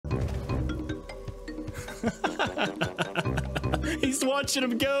He's watching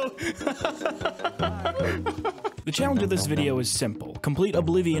him go. The challenge of this video is simple. Complete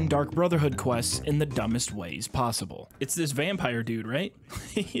Oblivion Dark Brotherhood quests in the dumbest ways possible. It's this vampire dude, right?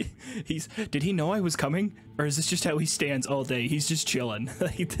 Did he know I was coming? Or is this just how he stands all day? He's just chilling.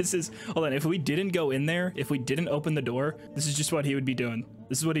 Hold on, if we didn't go in there, if we didn't open the door, this is just what he would be doing.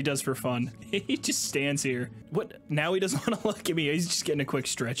 This is what he does for fun. He just stands here. What? Now he doesn't want to look at me. He's just getting a quick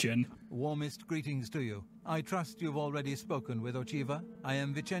stretch in. Warmest greetings to you. I trust you've already spoken with Ochiva. I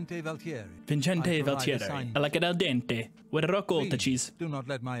am Vicente Valtieri. Vincente Valtieri. I like it al dente. With ricotta cheese. Do not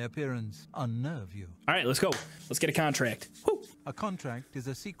let my appearance unnerve you. All right, let's go. Let's get a contract. Woo. A contract is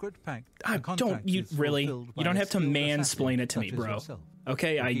a secret pact. Don't you really? You don't have to mansplain it to me, bro.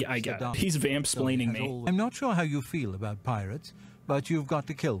 Okay, I got it. He's vamp-splaining me. I'm not sure how you feel about pirates, but you've got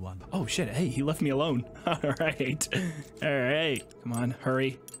to kill one. Oh shit, hey, he left me alone. All right. All right. Come on,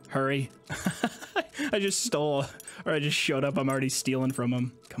 hurry. Hurry. I just stole, or I just showed up. I'm already stealing from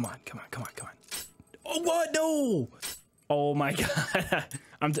him. Come on, come on, come on, come on. Oh, what? No. Oh my God.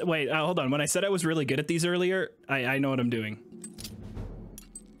 Wait, hold on. When I said I was really good at these earlier, I know what I'm doing.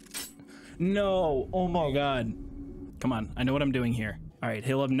 No. Oh my God. Come on. I know what I'm doing here. All right.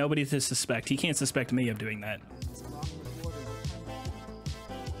 He'll have nobody to suspect. He can't suspect me of doing that.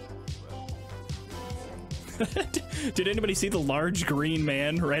 Did anybody see the large green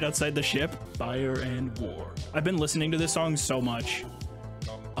man right outside the ship? Fire and War. I've been listening to this song so much.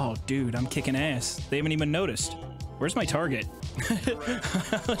 Oh, dude, I'm kicking ass. They haven't even noticed. Where's my target?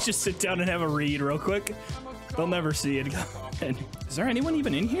 Let's just sit down and have a read real quick. They'll never see it. Is there anyone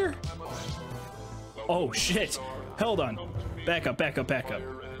even in here? Oh, shit. Hold on. Back up, back up, back up.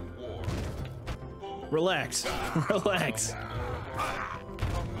 Relax. Relax.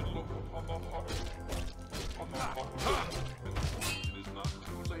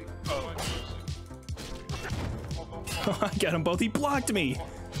 Oh, I got them both. He blocked me.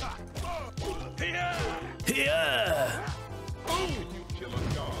 Yeah.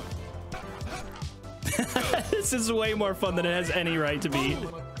 This is way more fun than it has any right to be.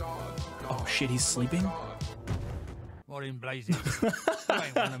 Oh shit, he's sleeping? What in blazes? You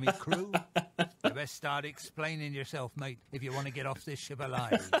ain't one of me crew. You best start explaining yourself, mate, if you want to get off this ship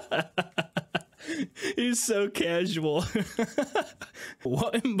alive. He's so casual.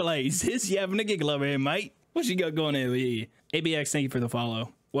 What in blazes? You having a giggle over here, mate? What you got going over here? ABX, thank you for the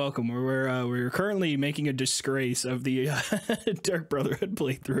follow. Welcome. We're currently making a disgrace of the Dark Brotherhood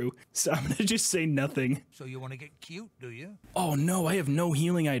playthrough, so I'm gonna just say nothing. So you want to get cute, do you? Oh no, I have no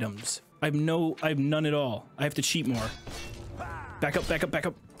healing items. I have none at all. I have to cheat more. Back up, back up, back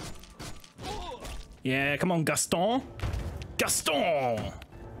up. Yeah, come on, Gaston. Gaston.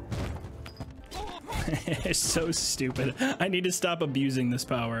 It's so stupid. I need to stop abusing this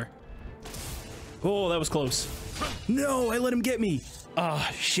power. Oh, that was close. No, I let him get me. Ah,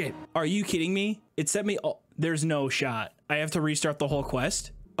 oh, shit. Are you kidding me? It set me. Oh, there's no shot. I have to restart the whole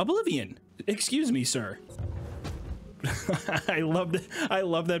quest. Oblivion. Excuse me, sir. I love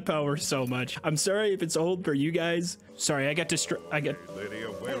that power so much. I'm sorry if it's old for you guys. Sorry, I got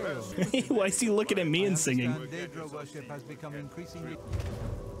Why is he looking at me and singing?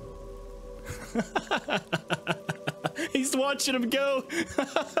 He's watching him go.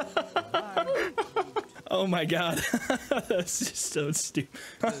 Oh my God. That's just so stupid.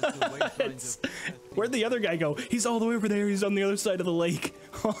 Where'd the other guy go? He's all the way over there. He's on the other side of the lake.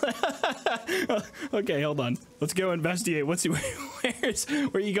 Okay, hold on. Let's go investigate. Where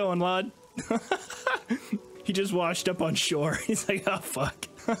are you going, lad? He just washed up on shore. He's like, oh, fuck.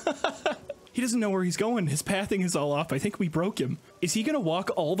 He doesn't know where he's going. His pathing is all off. I think we broke him. Is he gonna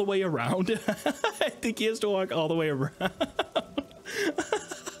walk all the way around? I think he has to walk all the way around.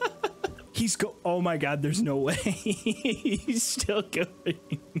 Oh my God, there's no way. He's still going.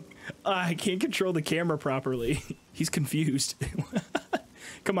 I can't control the camera properly. He's confused.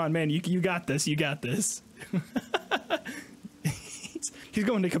 Come on, man, you got this, you got this. He's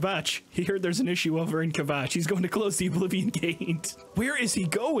going to Kavach. He heard there's an issue over in Kavach. He's going to close the Oblivion Gate. Where is he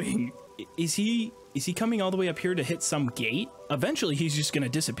going? Is he coming all the way up here to hit some gate? Eventually, he's just gonna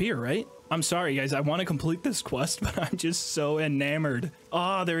disappear, right? I'm sorry, guys. I want to complete this quest, but I'm just so enamored.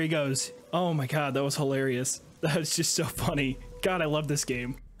 Oh, there he goes. Oh my God, that was hilarious. That was just so funny. God, I love this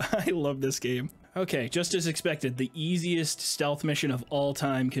game. I love this game. Okay, just as expected, the easiest stealth mission of all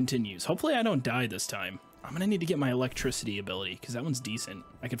time continues. Hopefully I don't die this time. I'm gonna need to get my electricity ability because that one's decent.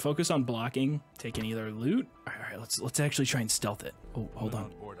 I can focus on blocking, take any other loot. All right, let's actually try and stealth it. Oh, hold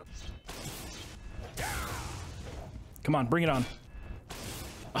on. Come on, bring it on.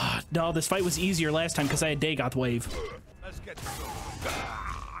 Ah, no, this fight was easier last time because I had Dagoth Wave.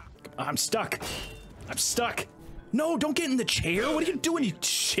 I'm stuck. I'm stuck. No, don't get in the chair. What are you doing, you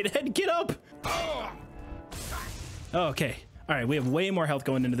shithead? Get up. Okay. All right, we have way more health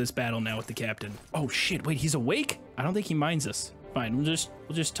going into this battle now with the captain. Oh shit, wait, he's awake? I don't think he minds us. Fine, we'll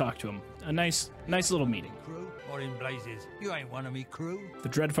just talk to him. A nice little meeting. Crew, or in blazes? You ain't one of me crew. The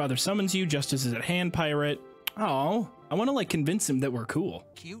Dreadfather summons you, justice is at hand, pirate. Oh, I want to like convince him that we're cool.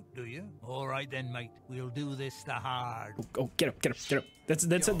 Cute, do you? All right then, mate. We'll do this the hard. Oh, get up. This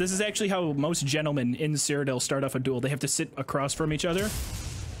is actually how most gentlemen in Cyrodiil start off a duel. They have to sit across from each other.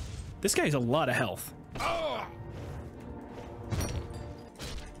 This guy has a lot of health.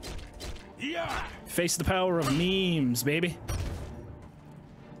 Yeah. Face the power of memes, baby.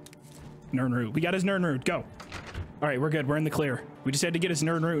 Nernroot. We got his Nernroot. Go. All right, we're good. We're in the clear. We just had to get his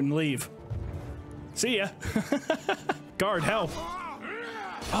Nernroot and leave. See ya. Guard, help.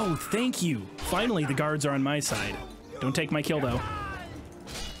 Oh, thank you. Finally, the guards are on my side. Don't take my kill, though.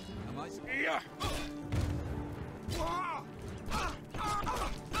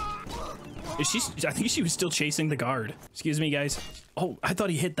 Is she? I think she was still chasing the guard. Excuse me, guys. Oh, I thought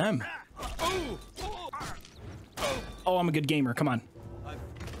he hit them. Oh, I'm a good gamer. Come on.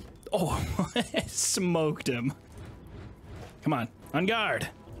 Oh, smoked him. Come on. On guard.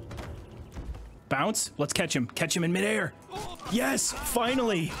 Bounce. Let's catch him. Catch him in midair. Yes,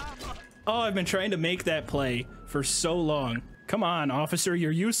 finally. Oh, I've been trying to make that play for so long. Come on, officer.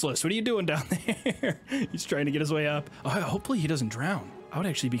 You're useless. What are you doing down there? He's trying to get his way up. Oh, hopefully he doesn't drown. I would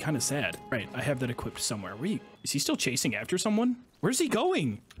actually be kind of sad. Right, I have that equipped somewhere. Is he still chasing after someone? Where's he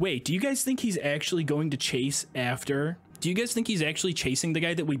going? Wait, do you guys think he's actually going to chase after? Do you guys think he's actually chasing the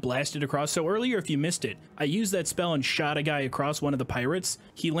guy that we blasted across? So earlier, if you missed it, I used that spell and shot a guy across one of the pirates.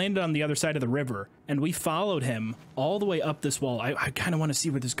 He landed on the other side of the river, and we followed him all the way up this wall. I kind of want to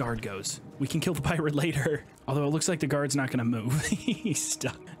see where this guard goes. We can kill the pirate later. Although it looks like the guard's not going to move. He's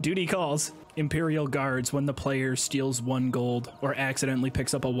stuck. Duty calls. Imperial guards when the player steals 1 gold or accidentally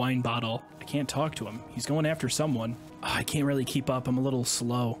picks up a wine bottle. I can't talk to him. He's going after someone. Oh, I can't really keep up. I'm a little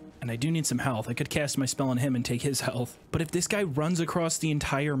slow. And I do need some health. I could cast my spell on him and take his health. But if this guy runs across the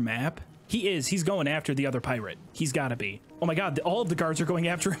entire map, he's going after the other pirate. He's gotta be. Oh my god, all of the guards are going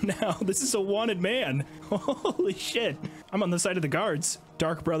after him now. This is a wanted man. Holy shit. I'm on the side of the guards.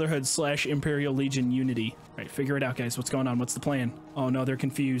 Dark Brotherhood / Imperial Legion Unity. All right, figure it out, guys. What's going on? What's the plan? Oh no, they're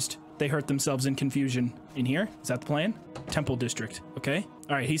confused. They hurt themselves in confusion. In here? Is that the plan? Temple District. Okay.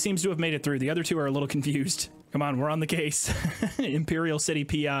 All right, he seems to have made it through. The other two are a little confused. Come on, we're on the case. Imperial City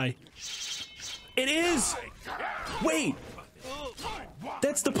PI. It is! Wait!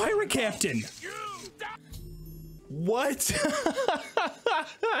 That's the pirate captain! What?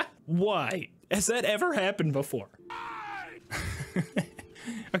 Why? Has that ever happened before?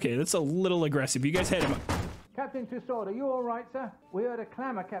 Okay, that's a little aggressive. You guys had him. Captain Tussaud, are you all right, sir? We heard a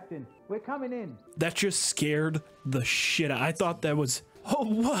clamor, Captain. We're coming in. That just scared the shit out. I thought that was... Oh,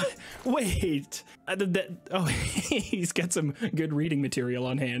 what? Wait. Oh, he's got some good reading material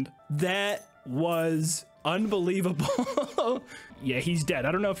on hand. That was unbelievable. Yeah, he's dead.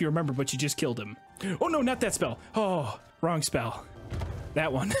 I don't know if you remember, but you just killed him. Oh, no, not that spell. Oh, wrong spell.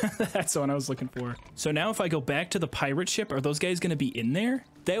 That one. That's the one I was looking for. So now if I go back to the pirate ship, are those guys going to be in there?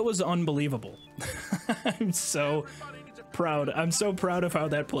 That was unbelievable. I'm so proud. I'm so proud of how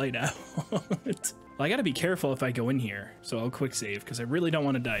that played out. Well, I gotta be careful if I go in here, so I'll quick save because I really don't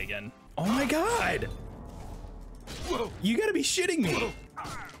want to die again. Oh my god! You gotta be shitting me!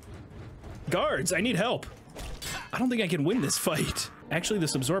 Guards, I need help. I don't think I can win this fight. Actually,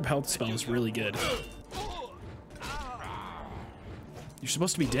 this absorb health spell is really good. You're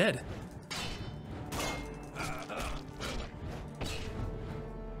supposed to be dead.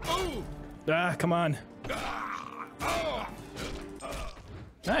 Ah, come on.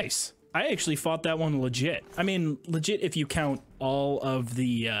 Nice. I actually fought that one legit. I mean, legit if you count all of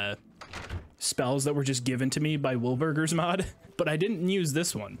the spells that were just given to me by Wilburger's mod, but I didn't use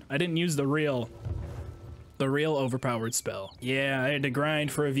this one. I didn't use the real overpowered spell. Yeah, I had to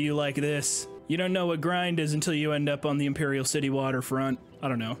grind for a view like this. You don't know what grind is until you end up on the Imperial City waterfront. I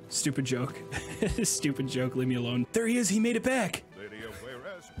don't know. Stupid joke. Stupid joke. Leave me alone. There he is. He made it back. Lady of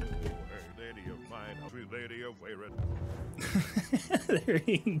Wares, lady of mine, lady of Wares. There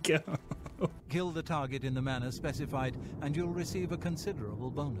you go. Kill the target in the manner specified, and you'll receive a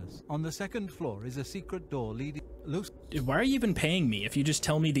considerable bonus. On the second floor is a secret door leading... Dude, why are you even paying me if you just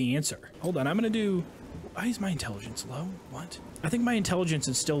tell me the answer? Hold on, I'm gonna do... Why is my intelligence low? What? I think my intelligence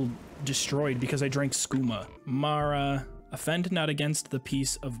is still destroyed because I drank skooma. Mara, offend not against the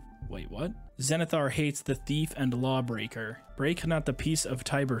peace of... Wait, what? Zenithar hates the thief and lawbreaker. Break not the peace of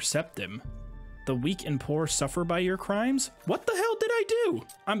Tiber Septim. The weak and poor suffer by your crimes? What the hell did I do?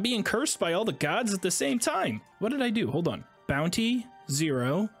 I'm being cursed by all the gods at the same time. What did I do? Hold on. Bounty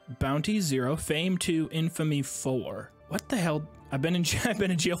 0, bounty 0, fame 2, infamy 4. What the hell? I've been in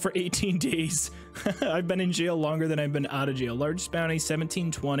jail for 18 days. I've been in jail longer than I've been out of jail. Largest bounty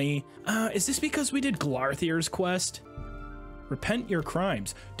 1720. Is this because we did Glarthier's quest? Repent your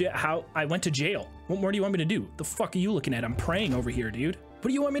crimes. How? I went to jail. What more do you want me to do? The fuck are you looking at? I'm praying over here, dude. What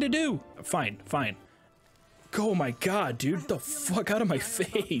do you want me to do? Fine, fine. Oh my god, dude. The fuck out of my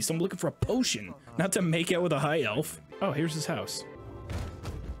face. I'm looking for a potion. Not to make out with a high elf. Oh, here's his house.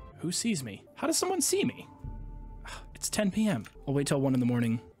 Who sees me? How does someone see me? It's 10 p.m. I'll wait till 1 in the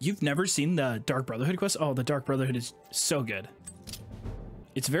morning. You've never seen the Dark Brotherhood quest? Oh, the Dark Brotherhood is so good.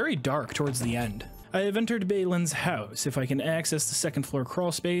 It's very dark towards the end. I have entered Balin's house. If I can access the second floor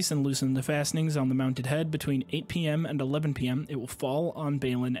crawl space and loosen the fastenings on the mounted head between 8 p.m. and 11 p.m., it will fall on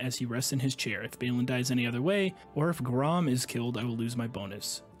Balin as he rests in his chair. If Balin dies any other way, or if Grom is killed, I will lose my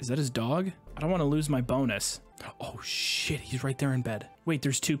bonus. Is that his dog? I don't want to lose my bonus. Oh shit, he's right there in bed. Wait,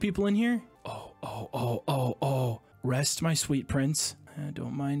 there's 2 people in here? Oh. Rest, my sweet prince.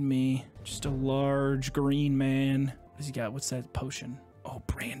 Don't mind me. Just a large green man. What does he got? What's that potion? Oh,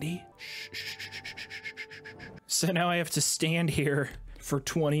 brandy? Shh. So now I have to stand here for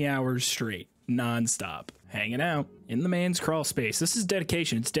 20 hours straight, non-stop, hanging out in the man's crawl space. This is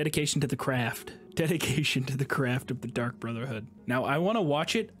dedication. It's dedication to the craft. Dedication to the craft of the Dark Brotherhood. Now I want to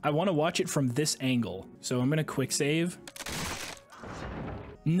watch it. I want to watch it from this angle. So I'm gonna quick save.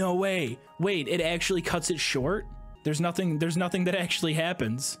 No way. Wait, it actually cuts it short? There's nothing that actually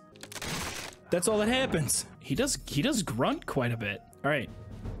happens. That's all that happens. He does grunt quite a bit. All right,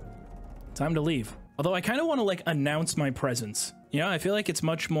 time to leave. Although I kind of want to like announce my presence. You know, I feel like it's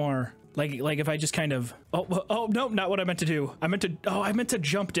much more like if I just kind of, oh no, not what I meant to do. I meant to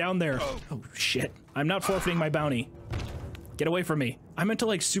jump down there. Oh shit, I'm not forfeiting my bounty. Get away from me. I meant to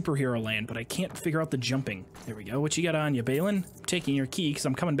like superhero land, but I can't figure out the jumping. There we go. What you got on you, Balin? I'm taking your key because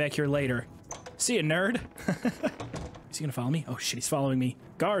I'm coming back here later. See ya, nerd. Is he gonna follow me? Oh shit, he's following me.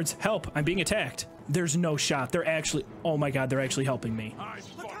 Guards, help, I'm being attacked. There's no shot. They're actually, oh my god, they're actually helping me.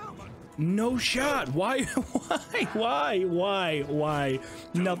 No shot. Why? Why?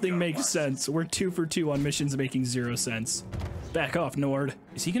 Nothing makes sense. We're 2 for 2 on missions making 0 sense. Back off, Nord.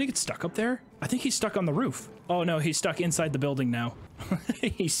 Is he gonna get stuck up there? I think he's stuck on the roof. Oh no, he's stuck inside the building now.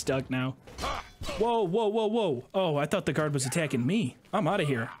 He's stuck now. Whoa. Oh, I thought the guard was attacking me. I'm out of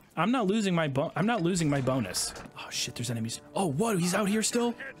here. I'm not losing my bonus. Oh shit, there's enemies. Oh, whoa, he's out here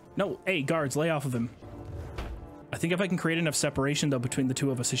still? No, hey, guards, lay off of him. I think if I can create enough separation though between the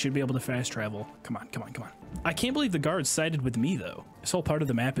 2 of us, I should be able to fast travel. Come on. I can't believe the guards sided with me though. This whole part of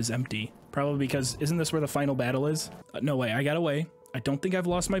the map is empty. Probably because, isn't this where the final battle is? No way, I got away. I don't think I've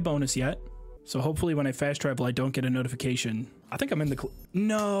lost my bonus yet. So hopefully when I fast travel, I don't get a notification. I think I'm in the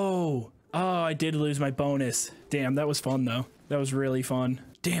no. Oh, I did lose my bonus. Damn, that was fun though. That was really fun.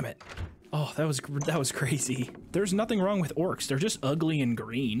 Damn it. Oh, that was crazy. There's nothing wrong with orcs. They're just ugly and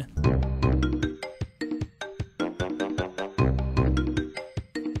green.